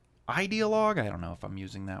ideologue. I don't know if I'm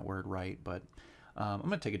using that word right, but I'm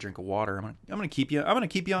gonna take a drink of water. I'm gonna keep you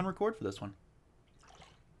on record for this one.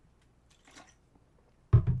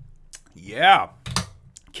 Yeah,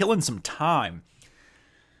 killing some time.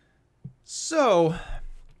 So,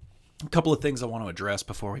 a couple of things I want to address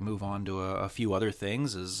before we move on to a few other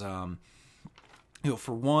things is, for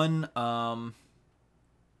one, I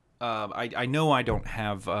know I don't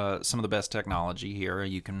have some of the best technology here.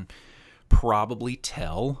 You can probably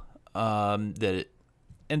tell but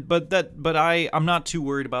I'm not too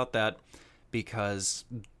worried about that because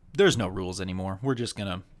there's no rules anymore. We're just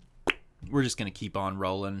gonna keep on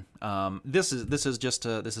rolling. This is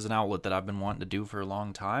an outlet that I've been wanting to do for a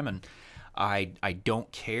long time, and I don't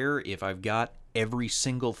care if I've got every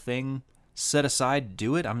single thing set aside to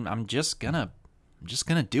do it. I'm just gonna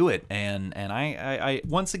do it. And I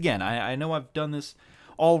once again, I know I've done this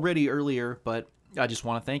already earlier, but I just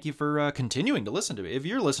want to thank you for continuing to listen to me. If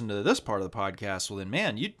you're listening to this part of the podcast, well then,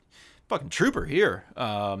 man, you fucking trooper here,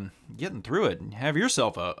 getting through it. And have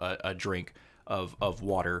yourself a drink of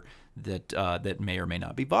water that may or may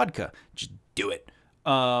not be vodka. Just do it.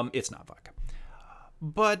 It's not vodka.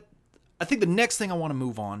 But I think the next thing I want to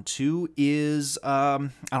move on to is, I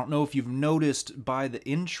don't know if you've noticed by the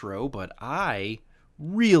intro, but I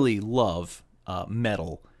really love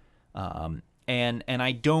metal. And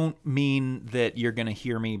I don't mean that you're going to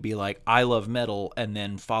hear me be like, I love metal, and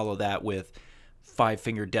then follow that with Five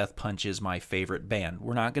Finger Death Punch is my favorite band.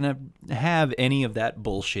 We're not going to have any of that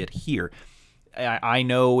bullshit here. I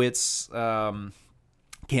know it's, can't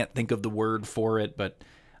think of the word for it, but,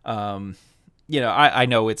 I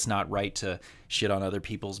know it's not right to shit on other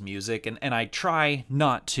people's music, and I try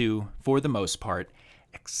not to, for the most part,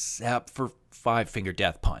 except for Five Finger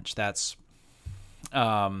Death Punch. That's,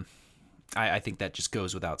 I think that just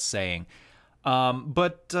goes without saying.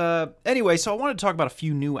 But anyway, so I wanted to talk about a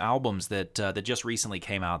few new albums that just recently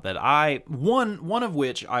came out that one of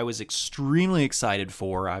which I was extremely excited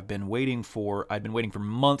for. I've been waiting for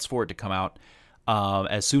months for it to come out.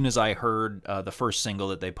 As soon as I heard the first single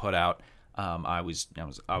that they put out, I was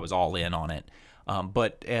all in on it.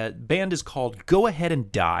 But band is called Go Ahead and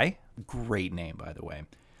Die. Great name, by the way.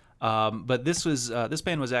 But this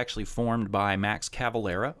band was actually formed by Max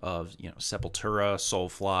Cavalera of Sepultura,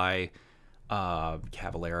 Soulfly,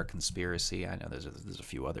 Cavalera Conspiracy. I know there's a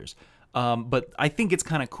few others. But I think it's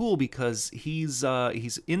kind of cool because he's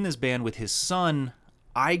in this band with his son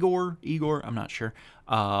Igor, I'm not sure.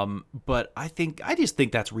 But I just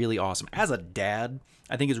think that's really awesome. As a dad,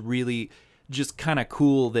 I think it's really just kind of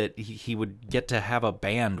cool that he would get to have a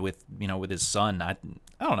band with his son. I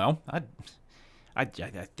don't know. I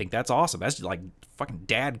think that's awesome. That's like fucking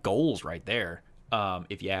dad goals right there,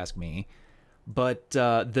 if you ask me. But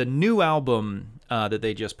the new album that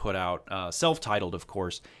they just put out, self-titled, of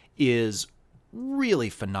course, is really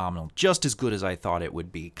phenomenal. Just as good as I thought it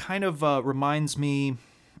would be. Kind of reminds me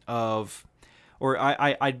of, or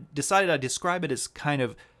I decided I'd describe it as kind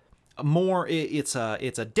of more. It's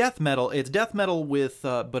a death metal. It's death metal with,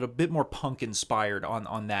 but a bit more punk inspired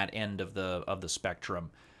on that end of the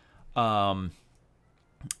spectrum.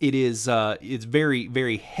 It's very,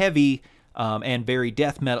 very heavy and very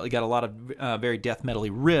death metal. You got a lot of very death metal-y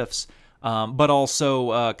riffs, but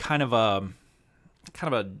also kind of a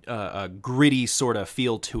gritty sort of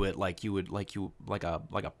feel to it, like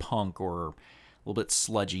a punk or a little bit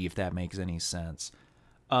sludgy, if that makes any sense.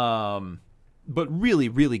 But really,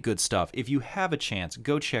 really good stuff. If you have a chance,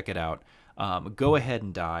 go check it out. Go Ahead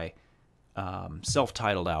and Die,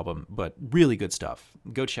 self-titled album, but really good stuff.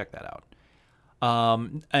 Go check that out.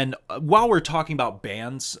 And while we're talking about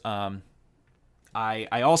bands,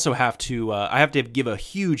 I also have to give a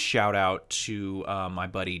huge shout out to my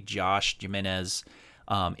buddy Josh Jimenez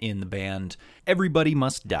in the band Everybody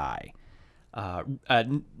Must Die.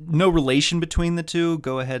 No relation between the two,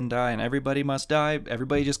 Go Ahead and Die and Everybody Must Die.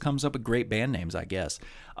 Everybody just comes up with great band names, I guess.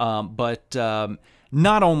 But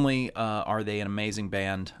not only are they an amazing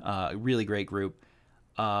band, really great group,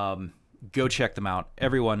 go check them out.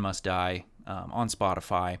 Everyone Must Die. On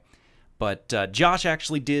Spotify, but Josh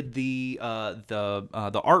actually did the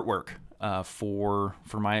artwork for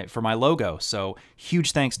my logo. So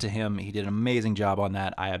huge thanks to him. He did an amazing job on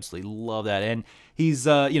that. I absolutely love that, and he's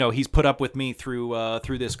he's put up with me through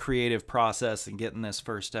this creative process and getting this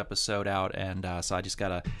first episode out, and so I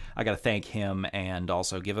gotta thank him, and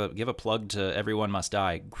also give a plug to Everyone Must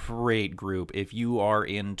Die. Great group. If you are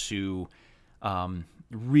into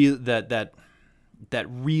real that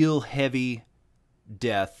real heavy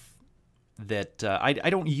death, that I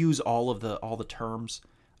don't use all the terms.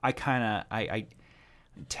 I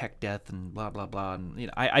tech death and blah blah blah,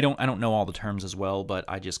 and I don't know all the terms as well, but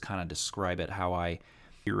I just kind of describe it how I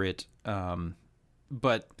hear it.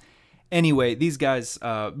 But anyway, these guys,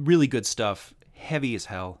 really good stuff, heavy as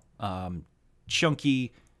hell,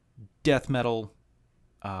 chunky death metal,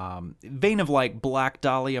 vein of like Black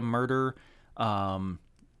Dahlia Murder,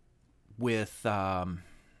 with I'm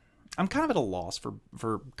kind of at a loss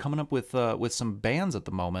for coming up with some bands at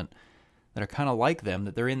the moment that are kind of like them,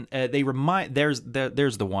 that they're in. They remind there's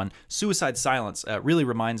the one, Suicide Silence. Really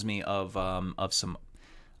reminds me of some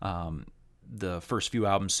the first few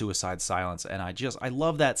albums, Suicide Silence, and I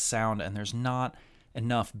love that sound. And there's not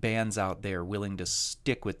enough bands out there willing to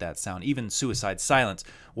stick with that sound. Even Suicide Silence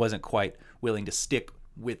wasn't quite willing to stick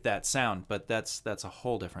with that sound, but that's a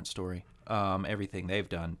whole different story. Everything they've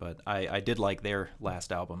done, but I did like their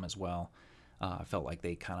last album as well. I felt like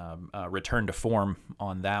they kind of returned to form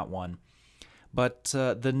on that one. But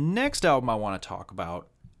the next album I want to talk about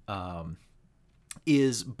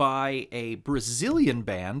is by a Brazilian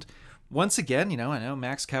band. Once again, I know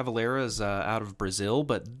Max Cavalera is out of Brazil,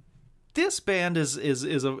 but this band is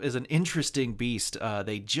an interesting beast.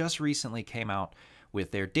 They just recently came out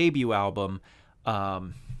with their debut album.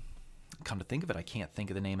 Come to think of it, I can't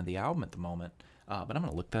think of the name of the album at the moment, but I'm going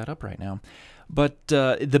to look that up right now. But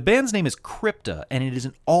the band's name is Crypta, and it is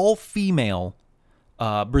an all-female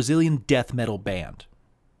Brazilian death metal band.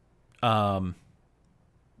 Well,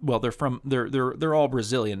 they're all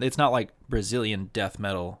Brazilian. It's not like Brazilian death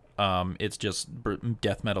metal. It's just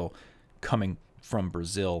death metal coming from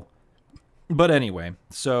Brazil. But anyway,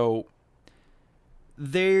 so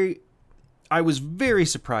I was very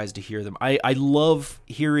surprised to hear them. I love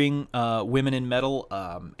hearing women in metal.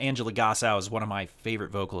 Angela Gassau is one of my favorite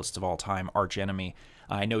vocalists of all time, Arch Enemy.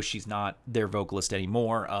 I know she's not their vocalist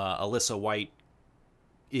anymore. Alyssa White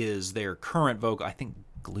is their current vocal. I think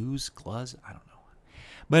Gluz, I don't know.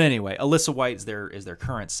 But anyway, Alyssa White is their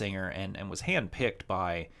current singer, and was handpicked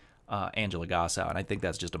by Angela Gassau, and I think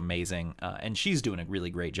that's just amazing. And she's doing a really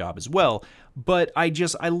great job as well. But I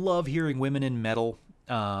love hearing women in metal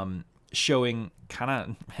showing kind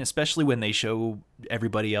of, especially when they show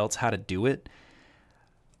everybody else how to do it.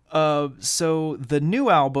 So the new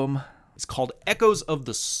album is called Echoes of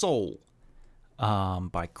the Soul,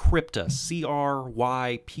 by Crypta,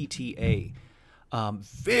 Crypta.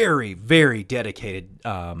 Very, very dedicated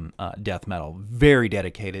death metal. Very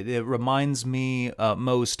dedicated. It reminds me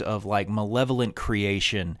most of like Malevolent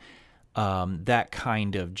Creation, that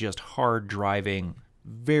kind of just hard driving,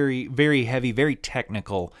 very, very heavy, very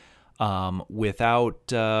technical. Without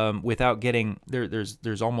getting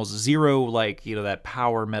there's almost zero, like, that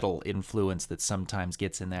power metal influence that sometimes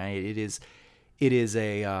gets in there. It is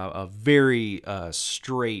a very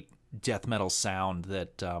straight death metal sound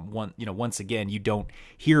that once again you don't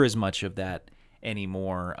hear as much of that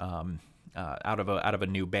anymore out of a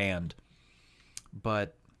new band.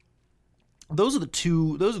 But those are the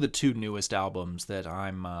two newest albums that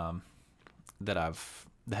have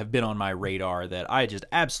been on my radar that I just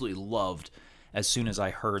absolutely loved as soon as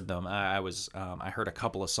I heard them. I heard a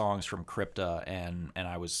couple of songs from Crypta, and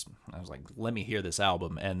I was like, let me hear this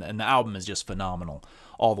album, and the album is just phenomenal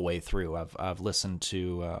all the way through. I've listened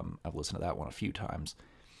to that one a few times.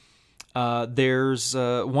 There's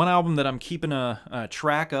one album that I'm keeping a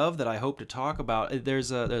track of that I hope to talk about.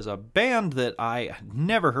 There's a band that I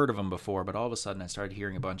never heard of them before, but all of a sudden I started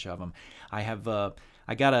hearing a bunch of them.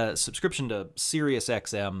 I got a subscription to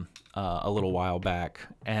SiriusXM a little while back,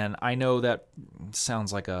 and I know that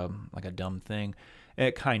sounds like a dumb thing.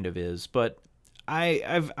 It kind of is, but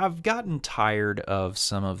I've gotten tired of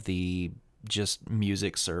some of the just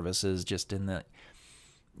music services, just in the,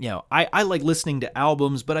 I like listening to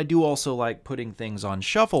albums, but I do also like putting things on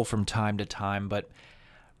shuffle from time to time. But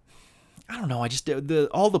I don't know,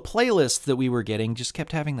 all the playlists that we were getting just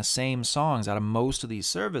kept having the same songs out of most of these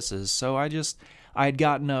services, so I had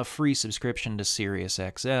gotten a free subscription to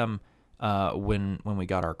SiriusXM when we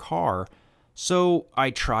got our car. So I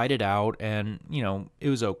tried it out, and it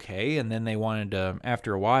was okay. And then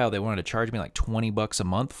after a while, they wanted to charge me like $20 a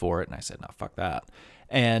month for it, and I said, no, fuck that.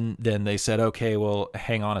 And then they said, okay, well,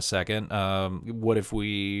 hang on a second. What if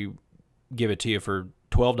we give it to you for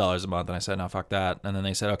 $12 a month? And I said, no, fuck that. And then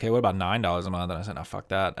they said, okay, what about $9 a month? And I said, no, fuck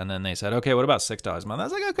that. And then they said, okay, what about $6 a month? I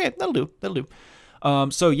was like, okay, that'll do.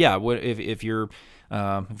 So yeah, if you're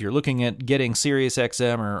looking at getting Sirius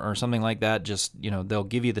XM or something like that, just, they'll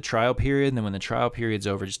give you the trial period, and then when the trial period's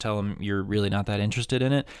over, just tell them you're really not that interested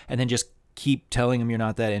in it, and then just keep telling them you're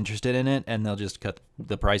not that interested in it, and they'll just cut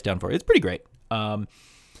the price down for it. It's pretty great.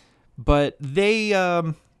 But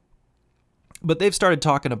they've started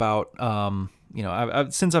talking about,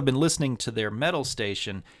 since I've been listening to their metal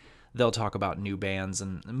station, they'll talk about new bands,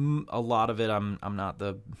 and a lot of it I'm not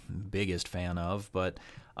the biggest fan of, but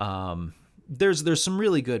there's some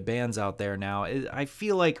really good bands out there now. I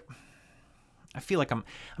feel like I'm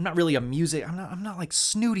not really a music. I'm not like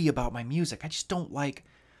snooty about my music. I just don't like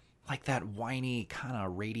that whiny kind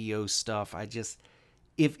of radio stuff. I just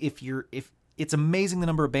if it's amazing the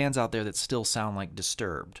number of bands out there that still sound like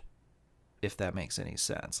Disturbed, if that makes any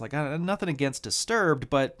sense. Like, nothing against Disturbed,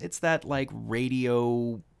 but it's that like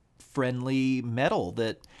radio friendly metal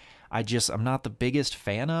that I'm not the biggest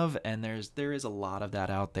fan of, and there is a lot of that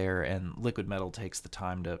out there, and Liquid Metal takes the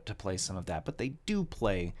time to play some of that, but they do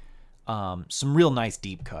play some real nice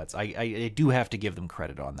deep cuts. I do have to give them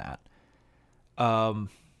credit on that.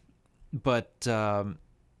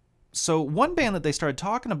 So one band that they started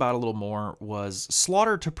talking about a little more was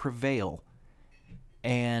Slaughter to Prevail,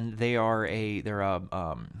 and they're I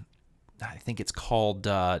think it's called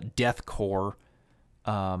deathcore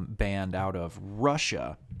band out of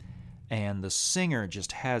Russia, and the singer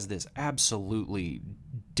just has this absolutely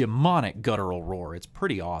demonic guttural roar. It's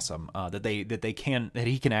pretty awesome that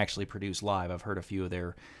he can actually produce live. I've heard a few of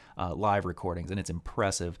their live recordings, and it's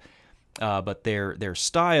impressive. But their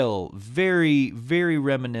style very, very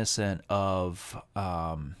reminiscent of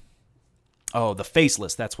the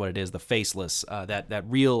Faceless. That's what it is, the Faceless. That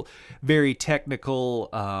real very technical,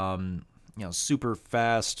 super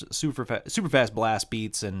fast blast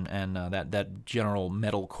beats and that general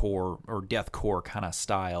metalcore or deathcore kind of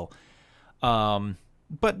style.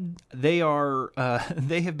 But they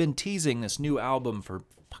have been teasing this new album for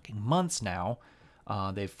fucking months now.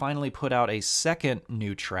 They've finally put out a second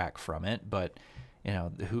new track from it, but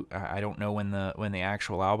I don't know when the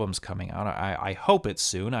actual album's coming out. I hope it's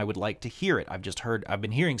soon. I would like to hear it. I've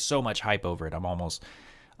been hearing so much hype over it. I'm almost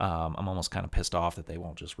kind of pissed off that they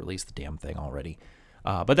won't just release the damn thing already.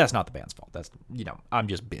 But that's not the band's fault. That's, I'm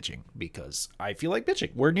just bitching because I feel like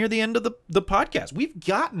bitching. We're near the end of the podcast. We've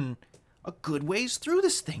gotten a good ways through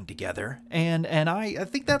this thing together, and I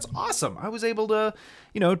think that's awesome. I was able to,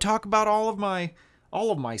 talk about all of my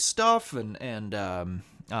stuff and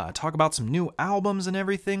talk about some new albums and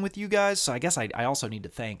everything with you guys. So I guess I also need to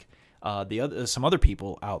thank some other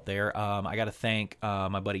people out there. I got to thank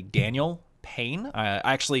my buddy Daniel Payne.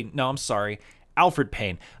 I'm sorry, Alfred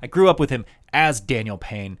Payne. I grew up with him as Daniel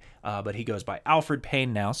Payne, but he goes by Alfred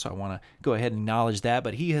Payne now, so I want to go ahead and acknowledge that.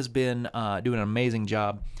 But he has been doing an amazing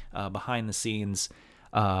job behind the scenes,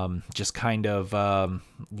 just kind of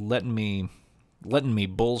letting me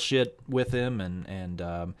bullshit with him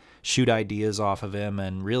and shoot ideas off of him,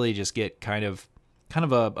 and really just get kind of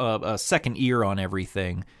a second ear on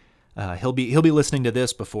everything. He'll be listening to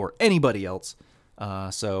this before anybody else.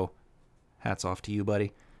 So hats off to you,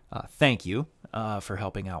 buddy. Thank you for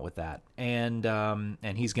helping out with that. And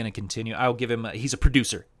he's going to continue. I'll give him he's a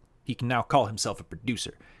producer. He can now call himself a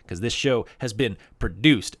producer because this show has been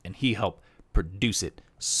produced and he helped produce it.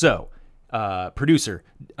 So, producer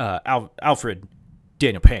Alfred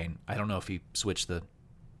Daniel Payne. I don't know if he switched the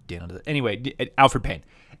Daniel to anyway, Alfred Payne.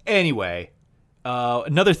 Anyway,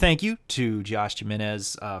 another thank you to Josh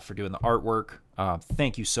Jimenez for doing the artwork.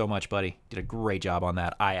 Thank you so much, buddy. Did a great job on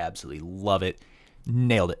that. I absolutely love it.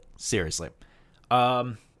 Nailed it. Seriously.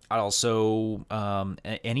 I'd also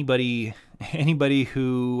anybody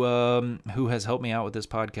who has helped me out with this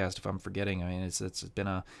podcast, if I'm forgetting, I mean, it's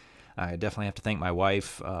been I definitely have to thank my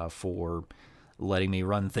wife for letting me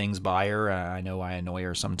run things by her. I know I annoy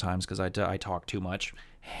her sometimes because I talk too much,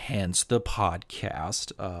 hence the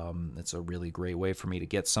podcast. It's a really great way for me to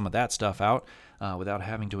get some of that stuff out without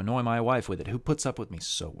having to annoy my wife with it, who puts up with me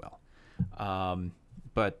so well.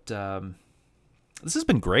 But this has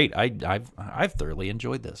been great. I've thoroughly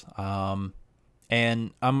enjoyed this.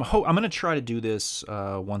 And I'm going to try to do this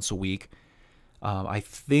once a week. I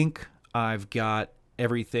think I've got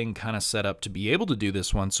everything kind of set up to be able to do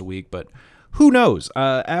this once a week, but who knows?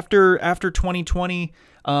 After 2020,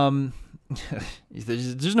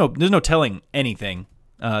 there's no telling anything.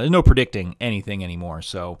 There's no predicting anything anymore.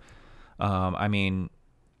 So, I mean,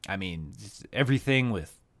 everything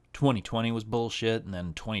with 2020 was bullshit, and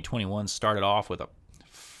then 2021 started off with a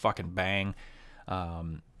fucking bang.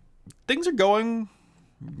 Things are going,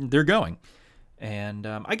 they're going, and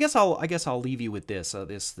I guess I'll leave you with this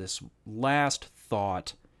this last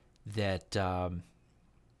thought that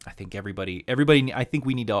I think everybody, I think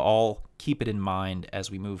we need to all keep it in mind as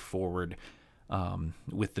we move forward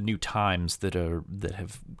with the new times that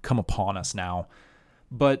have come upon us now.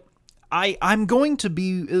 But I'm going to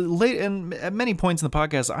be late, and at many points in the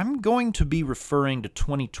podcast, I'm going to be referring to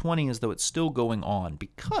 2020 as though it's still going on,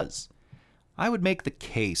 because I would make the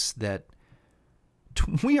case that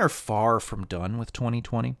we are far from done with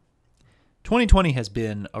 2020. 2020 has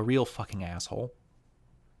been a real fucking asshole.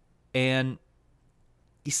 And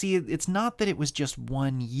you see, it's not that it was just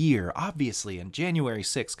 1 year, obviously, and January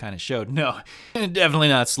 6th kind of showed, no, definitely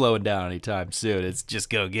not slowing down anytime soon. It's just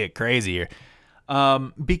going to get crazier.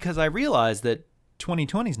 Because I realized that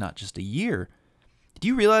 2020 is not just a year. Do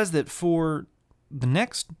you realize that for the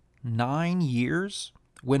next 9 years,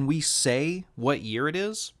 when we say what year it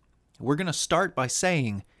is, we're going to start by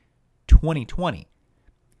saying 2020.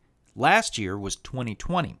 Last year was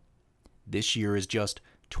 2020. This year is just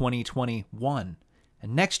 2021.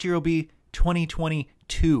 And next year will be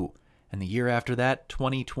 2022. And the year after that,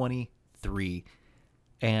 2023.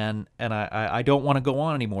 And I don't want to go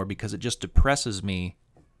on anymore because it just depresses me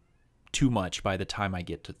too much by the time I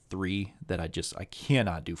get to 3 that I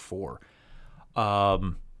cannot do 4.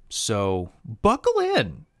 So buckle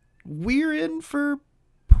in. We're in for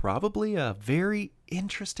probably a very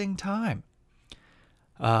interesting time.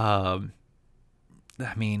 I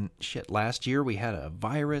mean, shit, last year we had a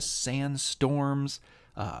virus, sandstorms,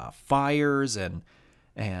 fires, and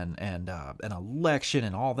an election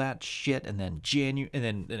and all that shit, and then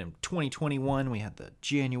in 2021 we had the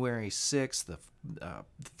January 6th. The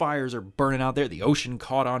fires are burning out there. The ocean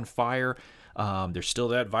caught on fire. There's still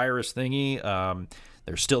that virus thingy.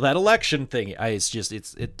 There's still that election thingy.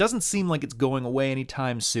 It doesn't seem like it's going away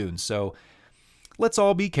anytime soon. So let's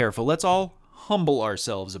all be careful. Let's all humble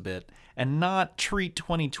ourselves a bit and not treat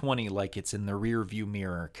 2020 like it's in the rear view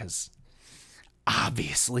mirror, because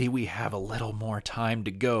obviously we have a little more time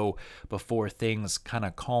to go before things kind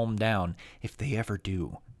of calm down, if they ever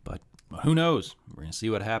do. But who knows? We're going to see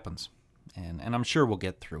what happens, and I'm sure we'll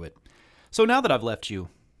get through it. So now that I've left you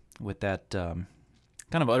with that kind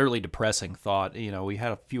of utterly depressing thought, we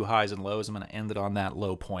had a few highs and lows. I'm going to end it on that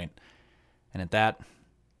low point, and at that,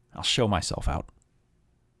 I'll show myself out.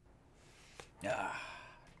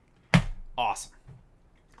 Awesome.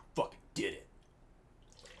 Fucking did it.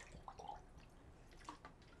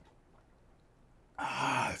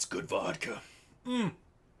 That's good vodka.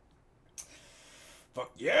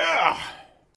 Fuck yeah.